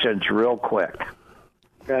questions, real quick.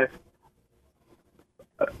 Okay.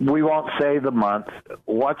 We won't say the month.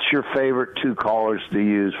 What's your favorite two colors to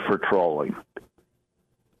use for trolling?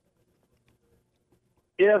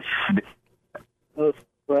 If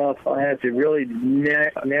I had to really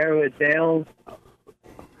narrow it down,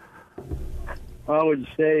 I would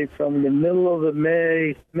say from the middle of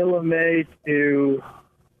May to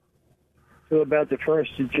about the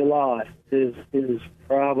 1st of July is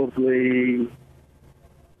probably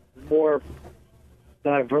more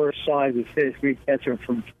diverse size of fish. We catch them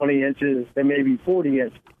from 20 inches to maybe 40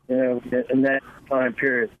 inches, in that time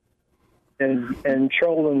period. And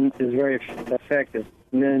trolling is very effective.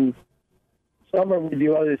 And then summer we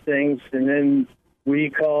do other things, and then we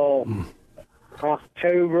call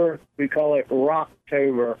October, we call it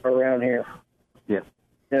Rocktober around here. Yeah.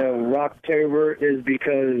 Rocktober is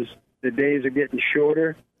because the days are getting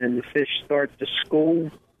shorter and the fish start to school,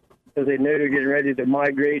 because they know they're getting ready to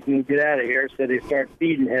migrate and get out of here, so they start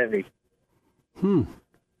feeding heavy. And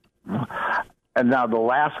now the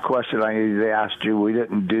last question I need to ask you, we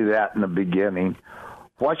didn't do that in the beginning.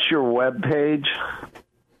 What's your web page?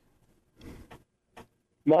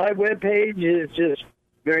 My web page is just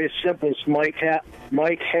very simple. It's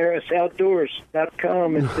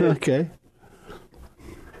MikeHarrisOutdoors.com. Okay.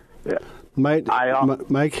 Yeah.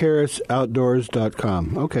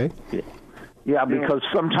 MikeHarrisOutdoors.com. Okay. Yeah, because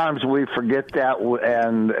sometimes we forget that,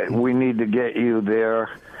 and we need to get you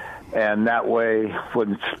there. And that way,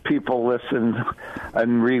 when people listen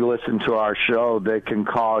and re-listen to our show, they can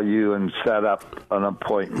call you and set up an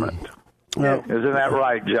appointment. Well, isn't that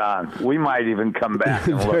right, John? We might even come back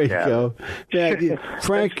and look at it. Yeah,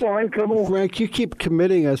 Frank, Frank, you keep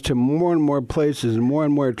committing us to more and more places and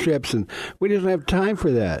more trips, and we just don't have time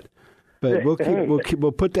for that. But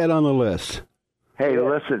we'll put that on the list. Hey,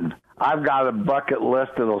 listen, I've got a bucket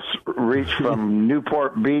list that'll reach from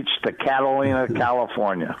Newport Beach to Catalina,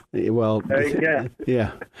 California. Well,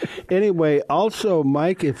 yeah. Anyway, also,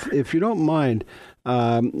 Mike, if you don't mind,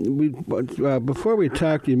 before we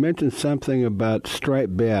talked, you mentioned something about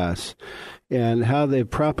striped bass and how they've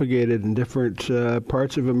propagated in different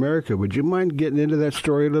parts of America. Would you mind getting into that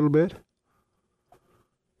story a little bit?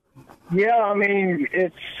 Yeah, I mean,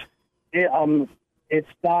 it's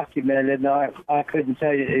documented, and I couldn't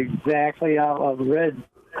tell you exactly. I've read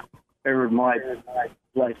over my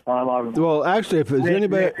lifetime. Well, actually, if there's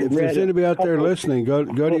anybody out there listening, go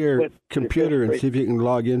to your computer and see if you can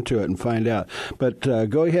log into it and find out. But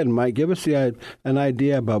go ahead, Mike. Give us an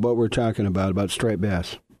idea about what we're talking about striped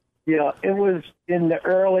bass. Yeah, it was in the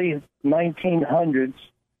early 1900s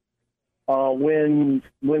when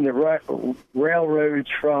the railroads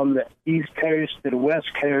from the East Coast to the West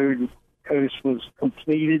Coast was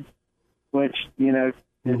completed, which,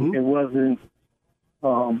 it wasn't,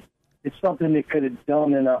 it's something they could have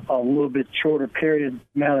done in a little bit shorter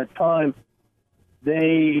amount of time.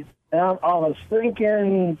 I was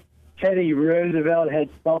thinking Teddy Roosevelt had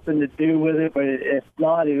something to do with it, but if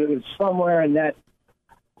not, it was somewhere in that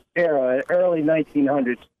era, early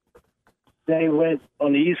 1900s. They went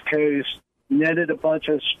on the East Coast, netted a bunch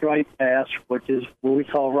of striped bass, which is what we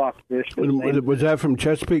call rockfish. Was that from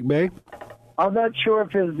Chesapeake Bay? I'm not sure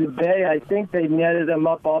if it was the Bay. I think they netted them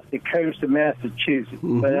up off the coast of Massachusetts.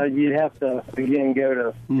 But you'd have to, again, go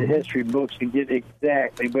to the history books to get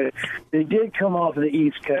exactly. But they did come off of the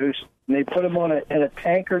East Coast, and they put them in a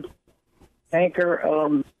tanker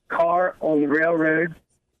car on the railroad,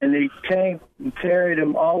 and they carried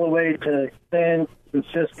them all the way to San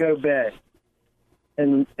Francisco Bay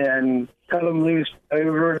and cut them loose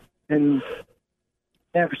over in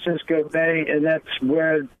San Francisco Bay, and that's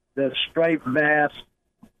where the striped bass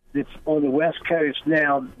that's on the West Coast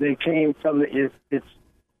now, they came from.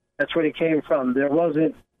 That's where they came from. There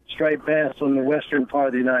wasn't striped bass on the western part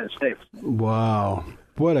of the United States. Wow.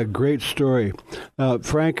 What a great story.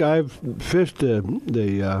 Frank, I've fished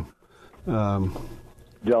the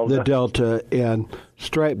Delta, and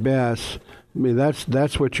striped bass, I mean,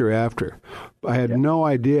 that's what you're after. I had no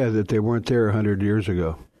idea that they weren't there 100 years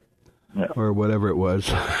ago. Yeah. Or whatever it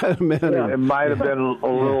was. It might have been a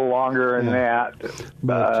little longer than that.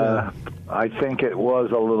 But I think it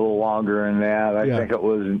was a little longer than that. I think it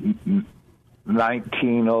was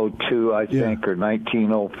 1902, I think, or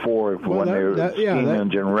 1904, when they were steam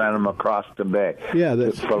engine ran them across the bay. Yeah,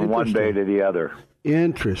 that's from one bay to the other.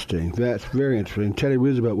 Interesting. That's very interesting. Teddy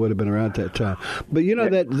Roosevelt would have been around at that time. But you know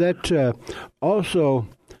that also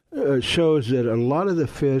shows that a lot of the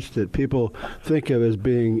fish that people think of as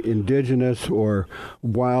being indigenous or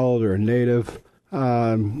wild or native,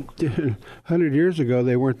 100 years ago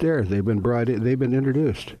they weren't there. They've been brought in. They've been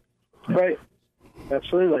introduced. Right.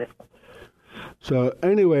 Absolutely. So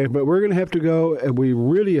anyway, but we're going to have to go, and we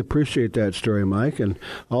really appreciate that story, Mike, and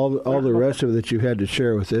all the rest of it that you had to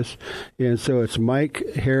share with us. And so it's Mike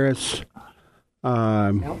Harris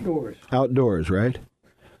Outdoors, right?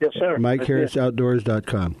 Yes, sir.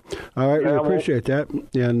 MikeHarrisOutdoors.com. All right, we appreciate that.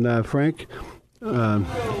 And Frank,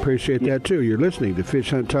 appreciate that too. You're listening to Fish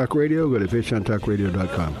Hunt Talk Radio. Go to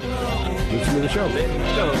fishhunttalkradio.com. Listen to the show.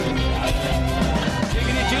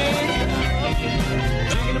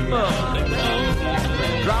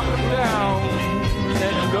 Drop them down,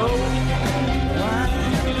 let them go.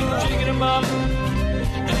 Jigging them up,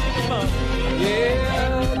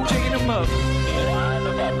 yeah, jigging them up. Line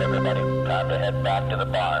up, everybody. Time to head back to the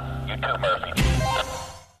barn. You too, Murphy.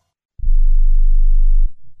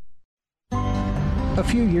 A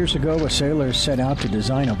few years ago, a sailor set out to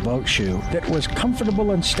design a boat shoe that was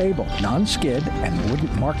comfortable and stable, non-skid, and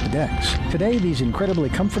wouldn't mark the decks. Today, these incredibly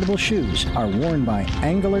comfortable shoes are worn by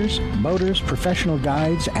anglers, boaters, professional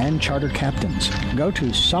guides, and charter captains. Go to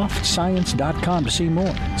softscience.com to see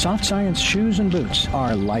more. Soft Science shoes and boots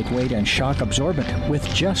are lightweight and shock absorbent with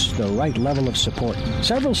just the right level of support.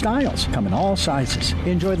 Several styles come in all sizes.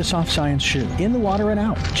 Enjoy the Soft Science shoe in the water and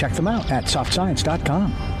out. Check them out at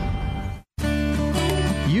softscience.com.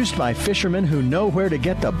 Used by fishermen who know where to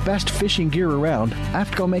get the best fishing gear around,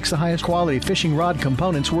 AFTCO makes the highest quality fishing rod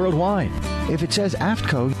components worldwide. If it says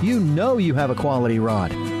AFTCO, you know you have a quality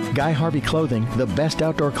rod. Guy Harvey Clothing, the best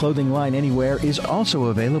outdoor clothing line anywhere, is also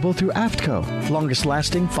available through AFTCO. Longest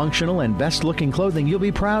lasting, functional, and best looking clothing you'll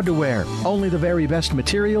be proud to wear. Only the very best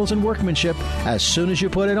materials and workmanship. As soon as you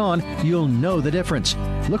put it on, you'll know the difference.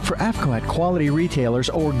 Look for AFTCO at quality retailers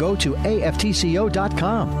or go to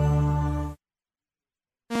aftco.com.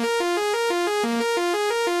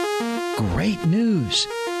 Great news!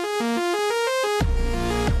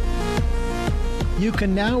 You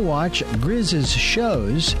can now watch Grizz's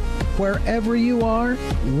shows wherever you are,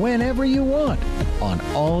 whenever you want, on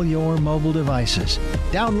all your mobile devices.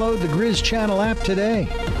 Download the Grizz Channel app today.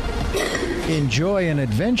 Enjoy an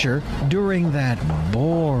adventure during that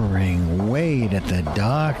boring wait at the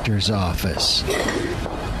doctor's office.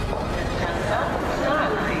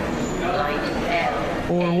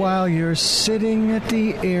 Or while you're sitting at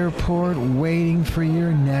the airport waiting for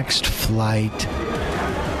your next flight.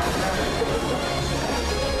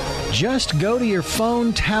 Just go to your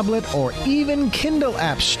phone, tablet, or even Kindle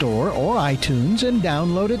App Store or iTunes and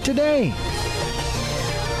download it today.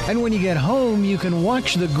 And when you get home, you can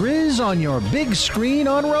watch the Grizz on your big screen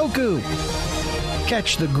on Roku.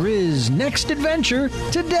 Catch the Grizz next adventure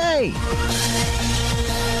today.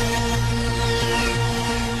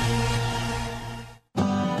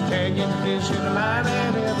 Can't get the fish in the line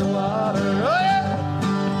and in the water. Oh, yeah.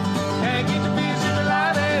 Can't get the fish in the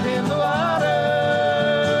line and in the water.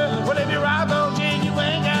 Well, if you're right, though, Jane, you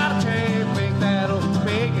ain't got a chance. Make that'll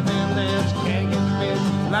make it in this. Can't get the fish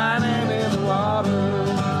in the line and in the water.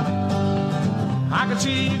 I can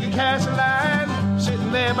see you can cast a line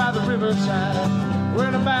sitting there by the riverside.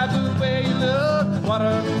 Worrying about the way you look.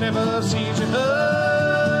 Water never sees you hook.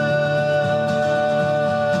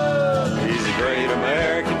 Great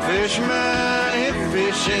American fisherman, he'll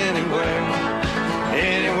fish anywhere.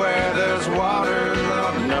 Anywhere there's water,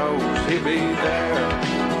 Lord knows he'll be there.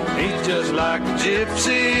 He's just like a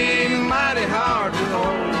gypsy, mighty hard to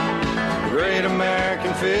hold. The great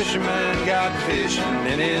American fisherman got fishing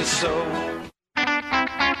in his soul.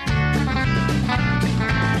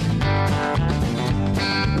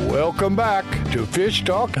 Welcome back to Fish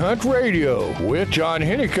Talk Hunt Radio with John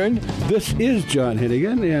Hennigan. This is John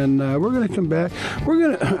Hennigan, and we're going to come back.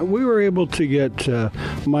 We were able to get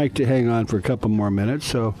Mike to hang on for a couple more minutes,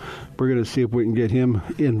 so we're going to see if we can get him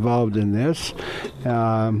involved in this.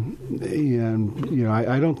 And you know,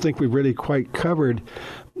 I don't think we've really quite covered.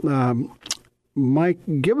 Mike,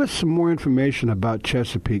 give us some more information about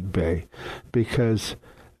Chesapeake Bay, because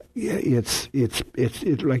it's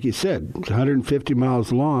like you said, it's 150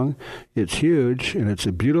 miles long. It's huge, and it's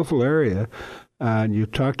a beautiful area. And you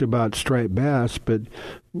talked about striped bass, but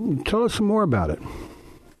tell us some more about it.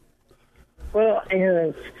 Well,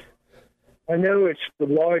 I know it's the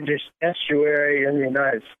largest estuary in the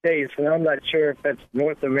United States, and I'm not sure if that's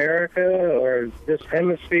North America or this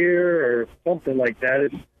hemisphere or something like that.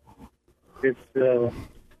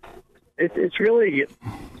 It's really, I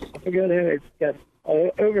forget, it's got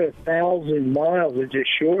over 1,000 miles of just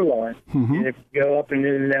shoreline. Mm-hmm. And if you go up and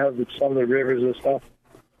in and out of some of the rivers and stuff,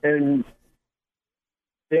 and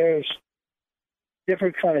there's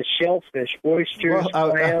different kind of shellfish, oysters,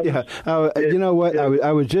 clams. You know what?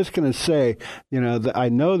 I was just going to say, I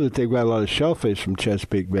know that they've got a lot of shellfish from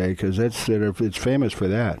Chesapeake Bay because it's famous for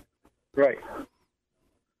that. Right.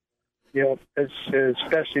 It's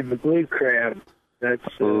especially the blue crab. That's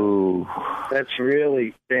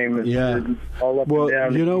really famous. Yeah. All up and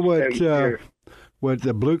down. You know what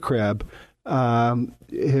the blue crab?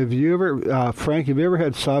 Have you ever, Frank? Have you ever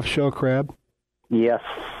had soft shell crab? Yes.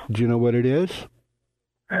 Do you know what it is?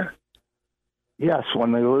 Yes,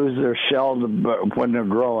 when they lose their shell, when they're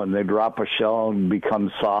growing, they drop a shell and become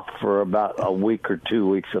soft for about a week or 2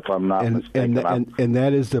 weeks, if I'm not mistaken. And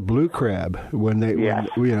that is the blue crab. When they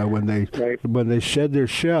when they shed their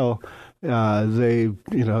shell, they're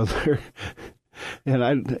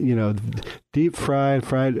and deep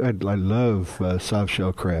fried. I love soft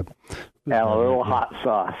shell crab. And a little hot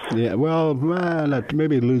sauce. Yeah, well,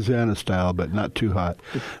 maybe Louisiana style, but not too hot.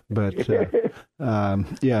 But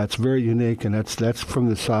it's very unique, and that's from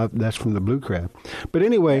the blue crab. But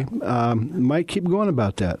anyway, Mike, keep going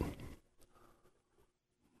about that.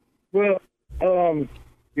 Well,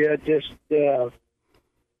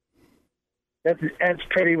 that's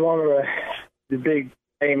pretty one of the big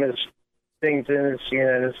famous things in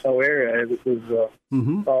this whole area. It was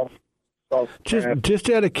Just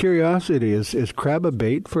out of curiosity, is crab a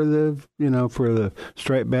bait for the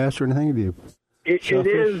striped bass or anything? It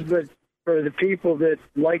is, but for the people that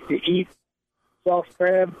like to eat soft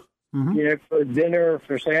crab, for dinner,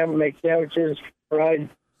 for salmon, make sandwiches, fried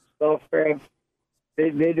soft crab,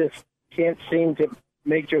 they just can't seem to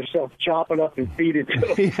make yourself chop it up and feed it to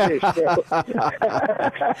a fish.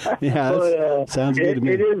 Sounds good to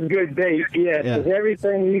me. It is good bait, because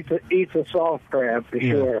everything eats a soft crab for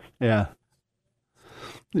sure. Yeah.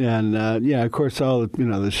 And of course, all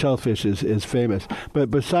the shellfish is famous. But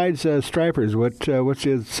besides stripers, what's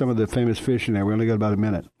some of the famous fish in there? We only got about a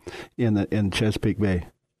minute in Chesapeake Bay.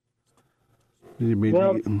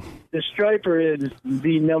 The striper is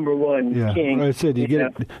the number one king. Like I said, do you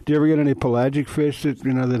ever get any pelagic fish that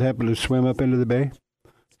that happen to swim up into the bay?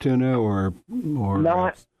 Tuna or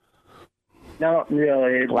not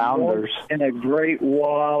really. Flounders. In a great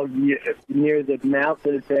while near the mouth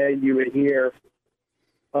of the bay, you would hear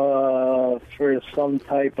for some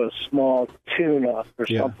type of small tuna or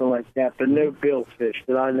something like that, but no billfish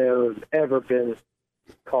that I know has ever been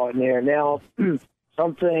caught in there. Now,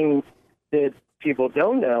 something that people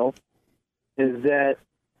don't know is that,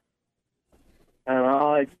 and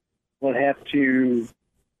I would have to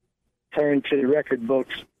turn to the record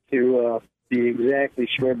books to be exactly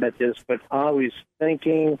sure about this, but I was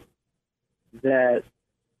thinking that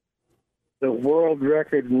the world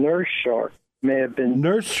record nurse shark may have been...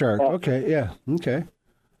 Nurse shark, okay, yeah, okay.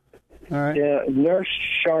 All right. Yeah, nurse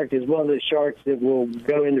shark is one of the sharks that will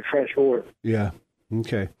go into fresh water. Yeah,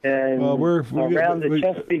 okay. And around the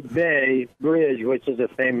Chesapeake Bay Bridge, which is a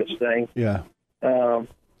famous thing. Yeah.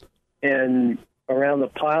 And around the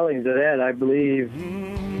pilings of that, I believe,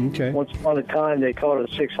 once upon a time, they caught a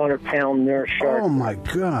 600-pound nurse shark. Oh, my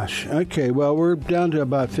gosh. Okay, well, we're down to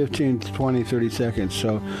about 15, 20, 30 seconds,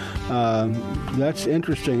 so that's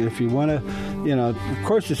interesting. If you want to, of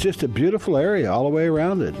course, it's just a beautiful area all the way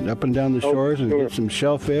around it, up and down the shores, and get some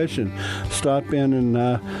shellfish and stop in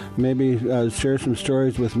and maybe share some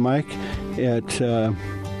stories with Mike at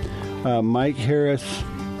Mike Harris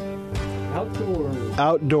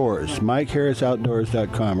Outdoors.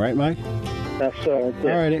 MikeHarrisOutdoors.com. Right, Mike? That's all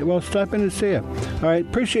right. Well, stop in and see it. All right.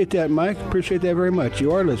 Appreciate that, Mike. Appreciate that very much.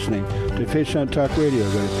 You are listening to Fish Hunt Talk Radio.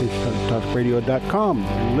 Go to fishhunttalkradio.com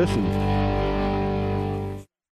and listen.